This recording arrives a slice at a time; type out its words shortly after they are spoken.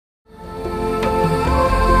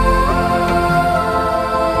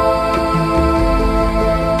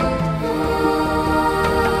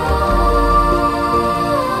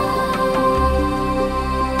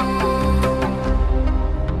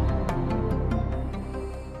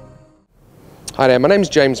Hi there, my name is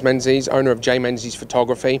James Menzies, owner of J Menzies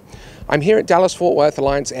Photography. I'm here at Dallas-Fort Worth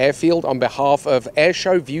Alliance Airfield on behalf of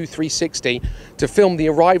Airshow View 360 to film the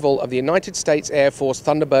arrival of the United States Air Force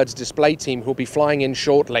Thunderbirds display team who will be flying in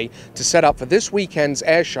shortly to set up for this weekend's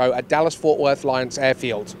airshow at Dallas-Fort Worth Alliance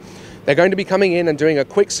Airfield. They're going to be coming in and doing a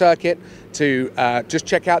quick circuit to just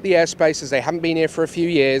check out the airspace, as they haven't been here for a few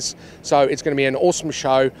years. So it's going to be an awesome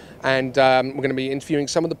show, and we're going to be interviewing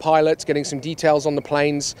some of the pilots, getting some details on the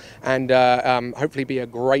planes, and hopefully be a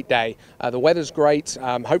great day. The weather's great.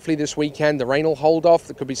 Hopefully this weekend the rain will hold off.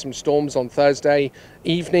 There could be some storms on Thursday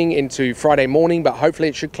evening into Friday morning, but hopefully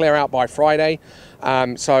it should clear out by Friday.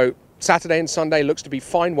 So Saturday and Sunday looks to be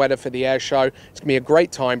fine weather for the air show. It's going to be a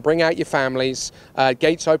great time. Bring out your families.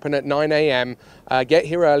 Gates open at 9 a.m. Get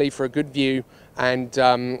here early for a good view, and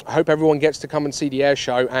hope everyone gets to come and see the air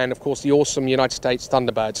show and, of course, the awesome United States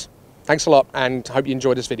Thunderbirds. Thanks a lot, and hope you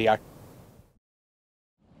enjoyed this video.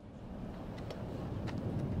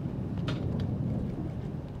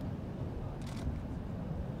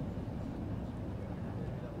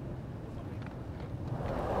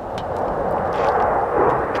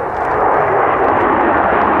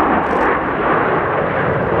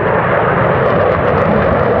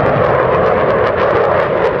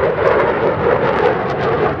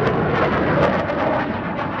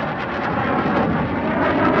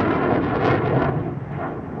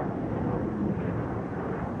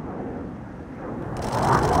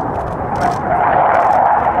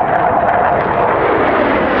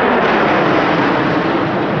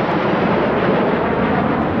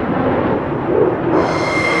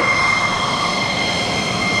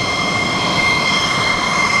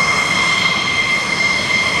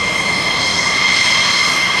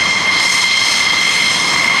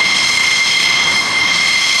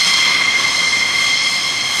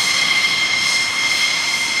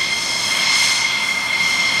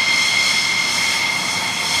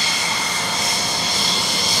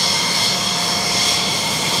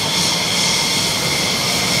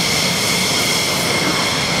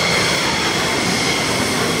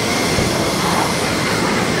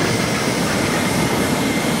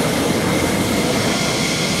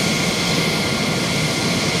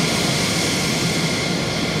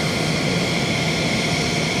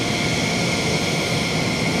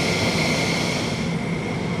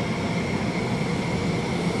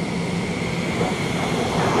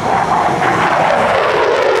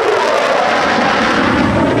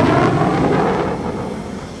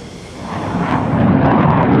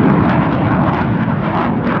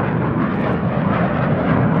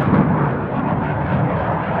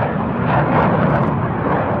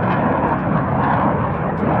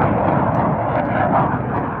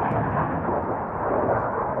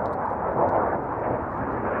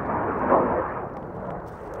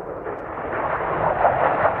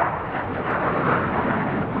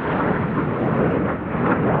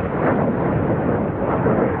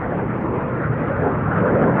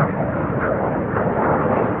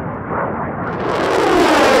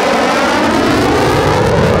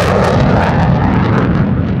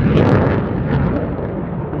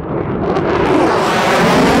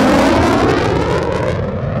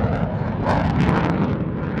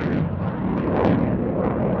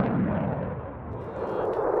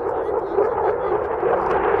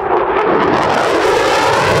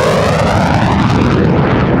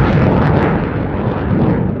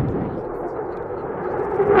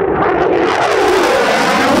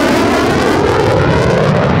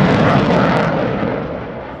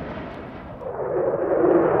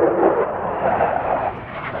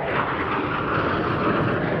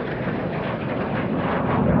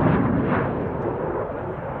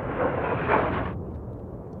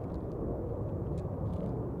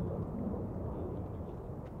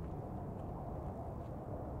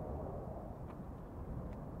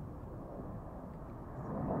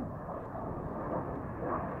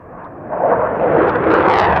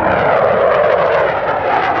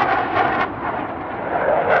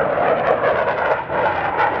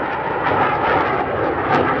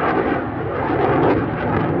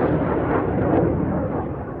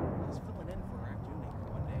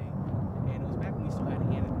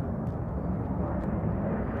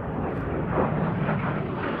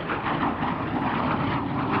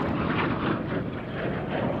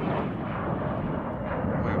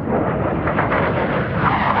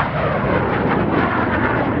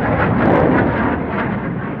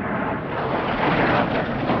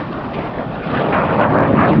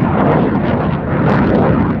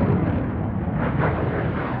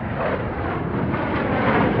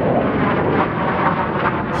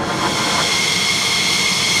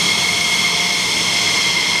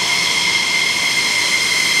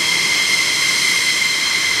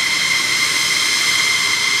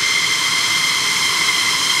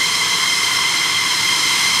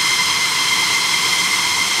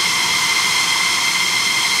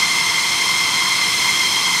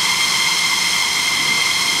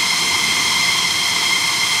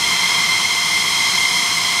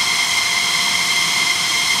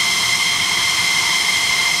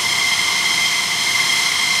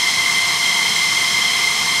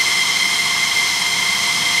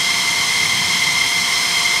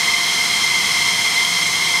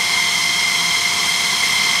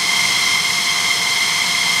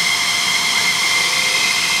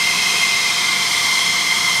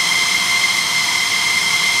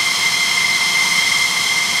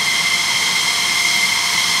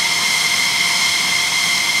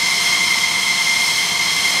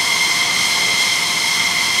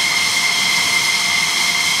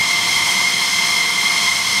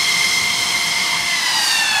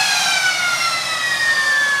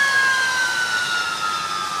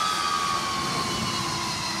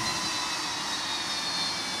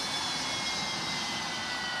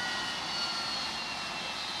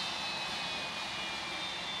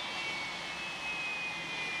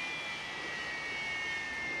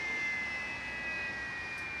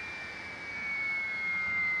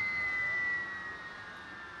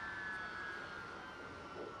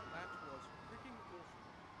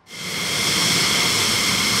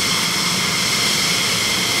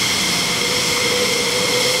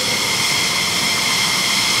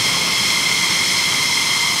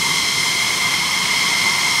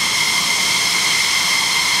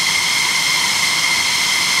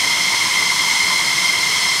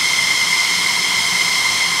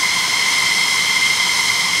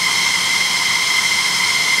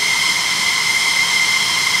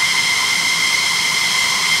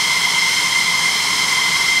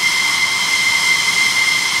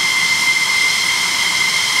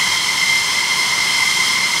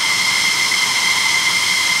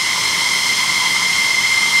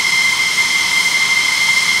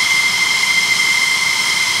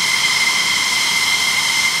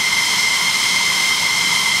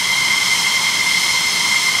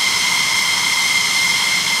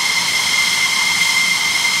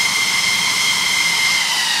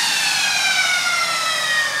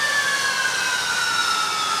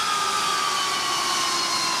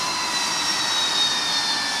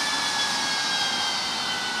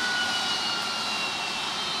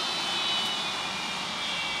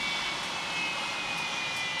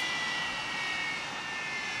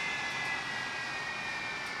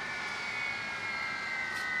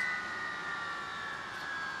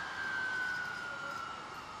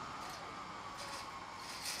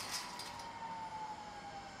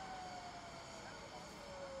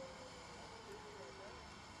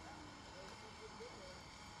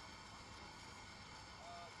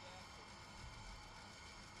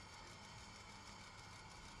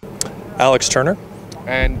 Alex Turner.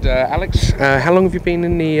 And Alex, how long have you been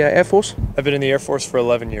in the Air Force? I've been in the Air Force for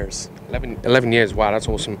 11 years. 11 years, wow, that's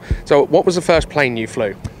awesome. So what was the first plane you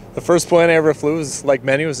flew? The first plane I ever flew, was, like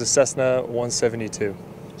many, was a Cessna 172.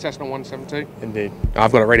 Cessna 172? Indeed.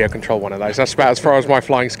 I've got a radio control one of those. That's about as far as my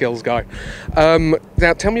flying skills go.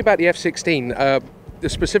 Now tell me about the F-16. The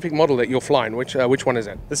specific model that you're flying, which one is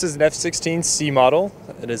it? This is an F-16C model.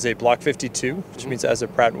 It is a Block 52, which means it has a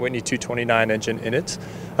Pratt & Whitney 229 engine in it.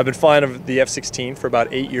 I've been flying the F-16 for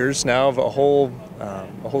about 8 years now, of a whole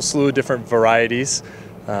slew of different varieties,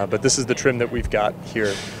 but this is the trim that we've got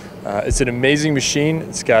here. It's an amazing machine.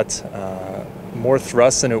 It's got more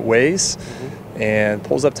thrust than it weighs, and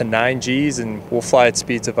pulls up to 9 Gs, and we'll fly at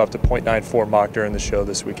speeds of up to 0.94 Mach during the show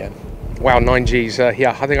this weekend. Wow, 9 Gs.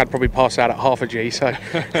 Yeah, I think I'd probably pass out at half a G, so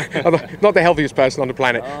I'm not the healthiest person on the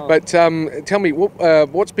planet. But tell me,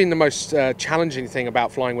 what's been the most challenging thing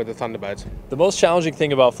about flying with the Thunderbirds? The most challenging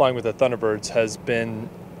thing about flying with the Thunderbirds has been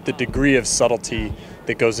the degree of subtlety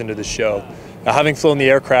that goes into the show. Now, having flown the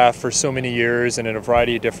aircraft for so many years and in a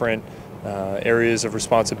variety of different areas of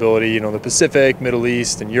responsibility, the Pacific, Middle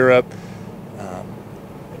East, and Europe,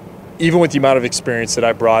 even with the amount of experience that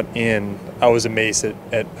I brought in, I was amazed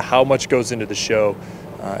at how much goes into the show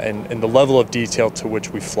and the level of detail to which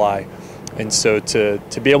we fly. And so to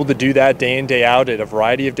be able to do that day in, day out at a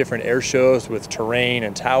variety of different air shows with terrain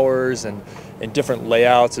and towers and different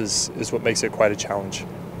layouts is what makes it quite a challenge.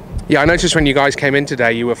 Yeah, I noticed when you guys came in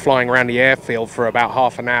today, you were flying around the airfield for about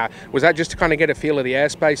half an hour. Was that just to kind of get a feel of the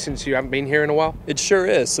airspace since you haven't been here in a while? It sure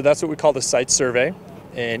is. So that's what we call the site survey.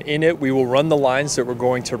 And in it, we will run the lines that we're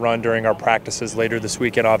going to run during our practices later this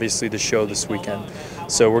week and obviously the show this weekend.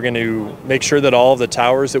 So we're going to make sure that all of the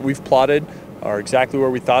towers that we've plotted are exactly where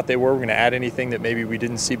we thought they were. We're going to add anything that maybe we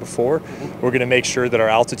didn't see before. We're going to make sure that our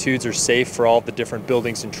altitudes are safe for all the different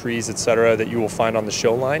buildings and trees, etc., that you will find on the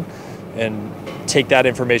show line, and take that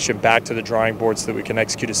information back to the drawing board so that we can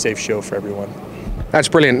execute a safe show for everyone. That's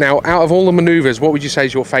brilliant. Now, out of all the maneuvers, what would you say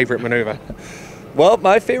is your favorite maneuver? Well,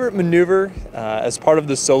 my favorite maneuver as part of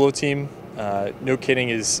the solo team, no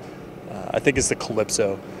kidding, I think is the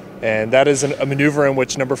Calypso. And that is a maneuver in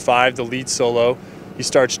which number 5, the lead solo, he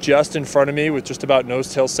starts just in front of me with just about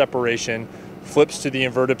nose-tail separation, flips to the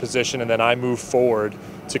inverted position, and then I move forward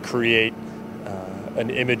to create an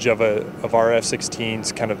image of our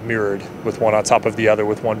F-16s kind of mirrored, with one on top of the other,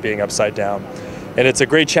 with one being upside down. And it's a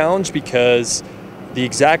great challenge because the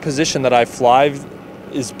exact position that I fly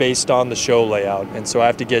is based on the show layout, and so I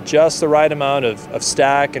have to get just the right amount of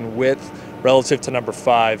stack and width relative to number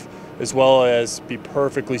 5, as well as be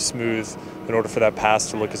perfectly smooth in order for that pass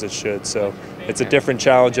to look as it should. So it's a different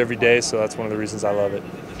challenge every day, so that's one of the reasons I love it.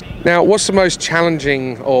 Now, what's the most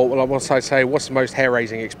challenging, or what's the most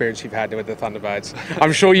hair-raising experience you've had with the Thunderbirds?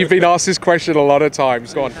 I'm sure you've been asked this question a lot of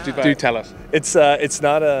times. Go on, do tell us. It's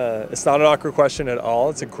not an awkward question at all.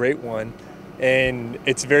 It's a great one. And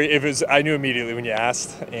I knew immediately when you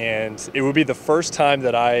asked, and it would be the first time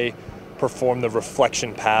that I performed the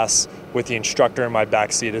reflection pass with the instructor in my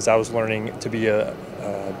backseat as I was learning to be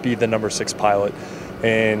the number 6 pilot.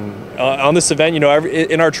 And on this event,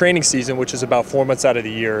 in our training season, which is about 4 months out of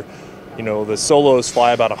the year, the solos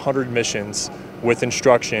fly about 100 missions with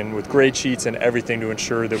instruction, with grade sheets and everything to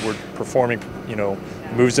ensure that we're performing,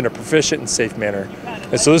 moves in a proficient and safe manner.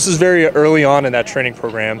 And so this is very early on in that training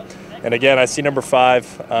program. And again, I see number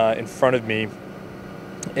 5 in front of me,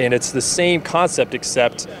 and it's the same concept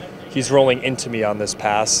except he's rolling into me on this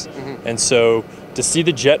pass. And so to see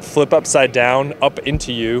the jet flip upside down up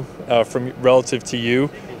into you from relative to you,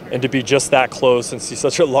 and to be just that close and see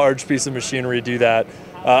such a large piece of machinery do that,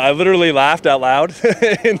 I literally laughed out loud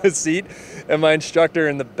in the seat, and my instructor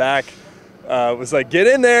in the back was like, "Get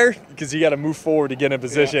in there," because you got to move forward to get in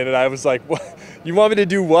position. And I was like, "What? You want me to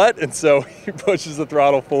do what?" And so he pushes the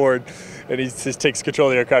throttle forward, and he just takes control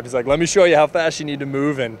of the aircraft. He's like, "Let me show you how fast you need to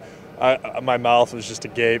move." And my mouth was just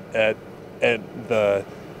agape at the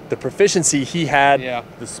proficiency he had,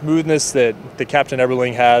 the smoothness that Captain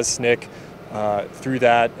Eberling has, Nick, through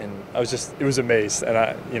that, and it was amazed,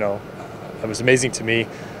 and it was amazing to me.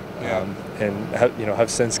 And have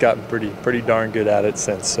since gotten pretty darn good at it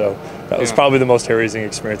since. So that was probably the most hair-raising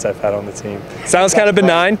experience I've had on the team. Sounds kind of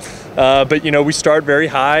benign, but we start very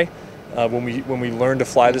high when we learn to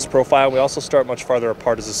fly this profile. We also start much farther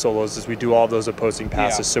apart as the solos as we do all those opposing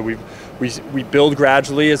passes. So we build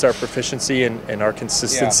gradually as our proficiency and our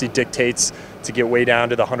consistency dictates to get way down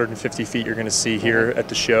to the 150 feet you're going to see here at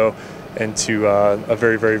the show, and to a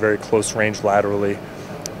very, very, very close range laterally.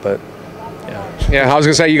 But Yeah, I was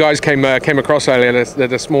going to say you guys came across earlier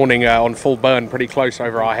this morning on full burn, pretty close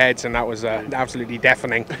over our heads, and that was absolutely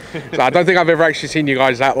deafening. So I don't think I've ever actually seen you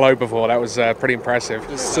guys that low before. That was pretty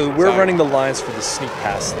impressive. So we're running the lines for the sneak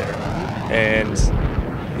pass there, and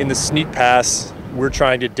in the sneak pass, we're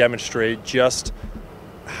trying to demonstrate just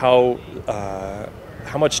how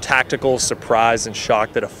much tactical surprise and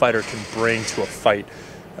shock that a fighter can bring to a fight.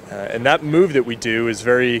 And that move that we do is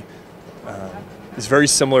very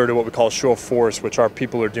similar to what we call show of force, which our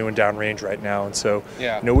people are doing downrange right now. And so,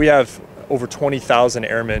 we have over 20,000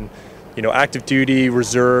 airmen, active duty,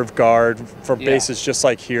 reserve, guard, from bases just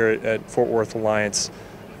like here at Fort Worth Alliance,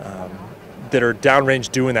 that are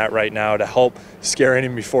downrange doing that right now to help scare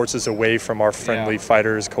enemy forces away from our friendly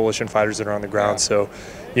fighters, coalition fighters that are on the ground. So,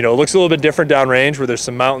 it looks a little bit different downrange where there's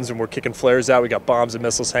some mountains and we're kicking flares out. We got bombs and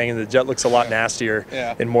missiles hanging. The jet looks a lot nastier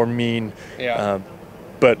and more mean.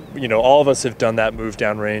 But all of us have done that move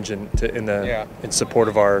downrange in support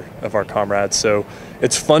of our comrades. So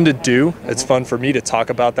it's fun to do. It's fun for me to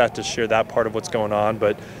talk about that, to share that part of what's going on.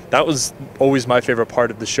 But that was always my favorite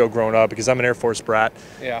part of the show growing up, because I'm an Air Force brat.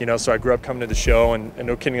 So I grew up coming to the show, and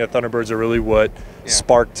no kidding, the Thunderbirds are really what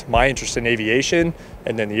sparked my interest in aviation,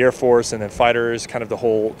 and then the Air Force, and then fighters, kind of the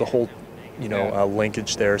whole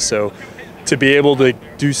linkage there. So to be able to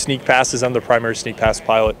do sneak passes, I'm the primary sneak pass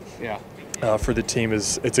pilot. For the team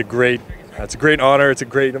it's a great honor. It's a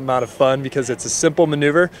great amount of fun because it's a simple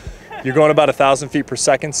maneuver. You're going about 1,000 feet per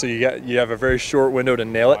second, so you have a very short window to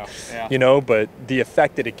nail it. But the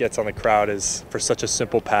effect that it gets on the crowd is, for such a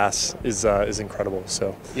simple pass, is incredible.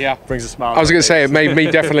 So brings a smile. I was going to say, it made me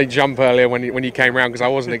definitely jump earlier when you came around, because I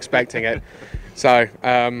wasn't expecting it. So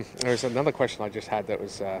there was another question I just had that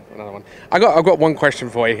was another one. I've got one question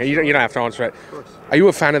for you. You don't have to answer it. Are you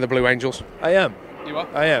a fan of the Blue Angels? I am. You are?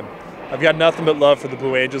 I am. I've got nothing but love for the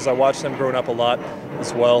Blue Angels. I watched them growing up a lot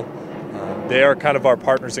as well. They are kind of our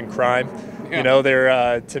partners in crime.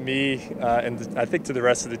 They're to me, and I think to the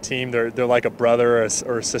rest of the team, they're like a brother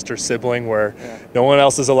or a sister sibling, where no one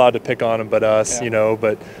else is allowed to pick on them but us.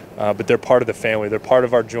 But they're part of the family. They're part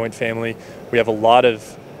of our joint family. We have a lot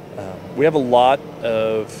of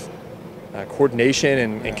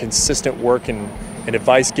coordination and consistent work and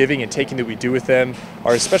advice giving and taking that we do with them,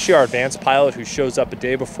 especially our advanced pilot, who shows up a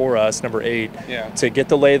day before us, number 8, to get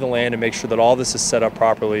the lay of the land and make sure that all this is set up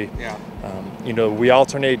properly. We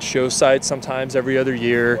alternate show sites sometimes every other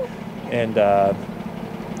year, and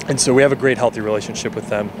so we have a great, healthy relationship with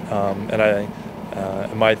them. And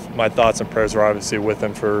my thoughts and prayers are obviously with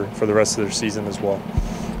them for the rest of their season as well.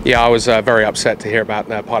 Yeah, I was very upset to hear about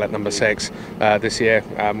pilot number 6 this year,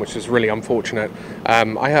 which was really unfortunate.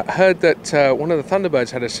 I heard that one of the Thunderbirds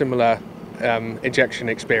had a similar ejection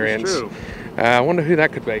experience. True. I wonder who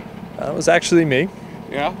that could be. That was actually me.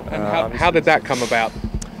 Yeah, and how did that come about?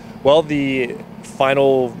 Well, the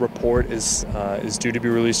final report is due to be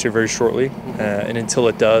released here very shortly, and until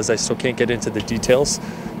it does, I still can't get into the details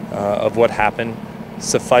of what happened.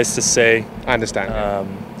 Suffice to say, I understand.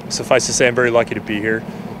 Suffice to say, I'm very lucky to be here.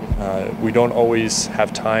 We don't always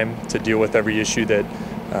have time to deal with every issue that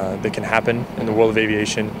can happen in the world of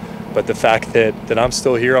aviation, but the fact that I'm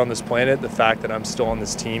still here on this planet, the fact that I'm still on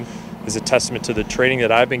this team, is a testament to the training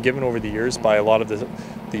that I've been given over the years by a lot of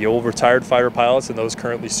the old retired fighter pilots and those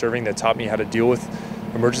currently serving, that taught me how to deal with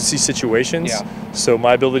emergency situations. So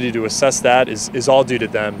my ability to assess that is all due to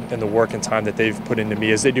them and the work and time that they've put into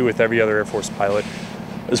me, as they do with every other Air Force pilot,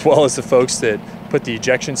 as well as the folks that put the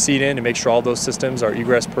ejection seat in to make sure all those systems, our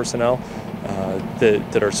egress personnel,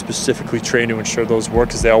 that are specifically trained to ensure those work,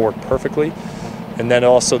 because they all work perfectly. And then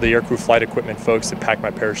also the aircrew flight equipment folks that pack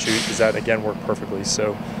my parachute, because that again worked perfectly.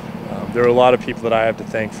 So there are a lot of people that I have to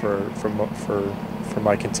thank for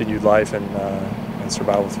my continued life and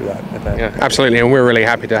survival through that event. Yeah, absolutely, and we're really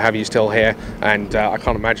happy to have you still here, and I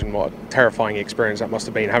can't imagine what a terrifying experience that must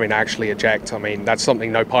have been, having to actually eject. I mean, that's something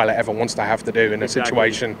no pilot ever wants to have to do in a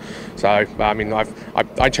situation. So I mean,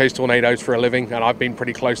 I chase tornadoes for a living, and I've been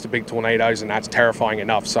pretty close to big tornadoes, and that's terrifying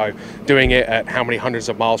enough. So doing it at how many hundreds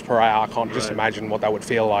of miles per hour, I can't just imagine what that would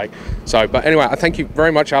feel like. So, but anyway, I thank you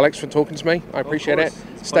very much, Alex, for talking to me. I appreciate it.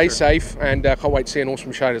 Stay safe, and can't wait to see an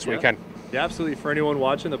awesome show this weekend. Yeah, absolutely. For anyone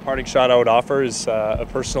watching, the parting shot I would offer is a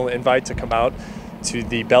personal invite to come out to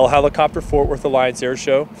the Bell Helicopter Fort Worth Alliance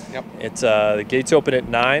Airshow. It's the gates open at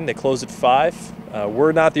 9. They close at 5.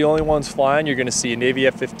 We're not the only ones flying. You're going to see a Navy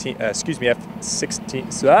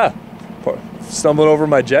F-16. Stumbling over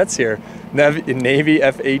my jets here. Navy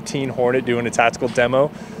F-18 Hornet doing a tactical demo.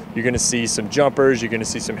 You're going to see some jumpers. You're going to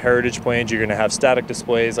see some heritage planes. You're going to have static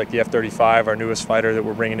displays like the F-35, our newest fighter that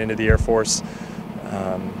we're bringing into the Air Force.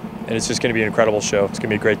 and it's just going to be an incredible show. It's going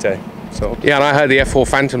to be a great day. So yeah, and I heard the F4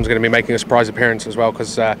 Phantom's going to be making a surprise appearance as well,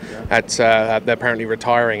 because they're apparently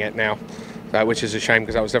retiring it now, which is a shame,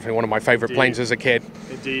 because that was definitely one of my favorite planes as a kid.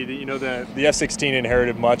 Indeed, you know, the F-16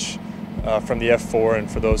 inherited much from the F4 and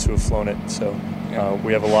for those who have flown it. So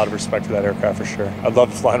we have a lot of respect for that aircraft for sure. I'd love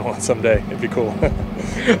to fly one someday. It'd be cool.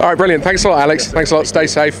 All right, brilliant. Thanks a lot, Alex. Thanks a lot. Stay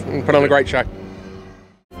safe and put on a great show.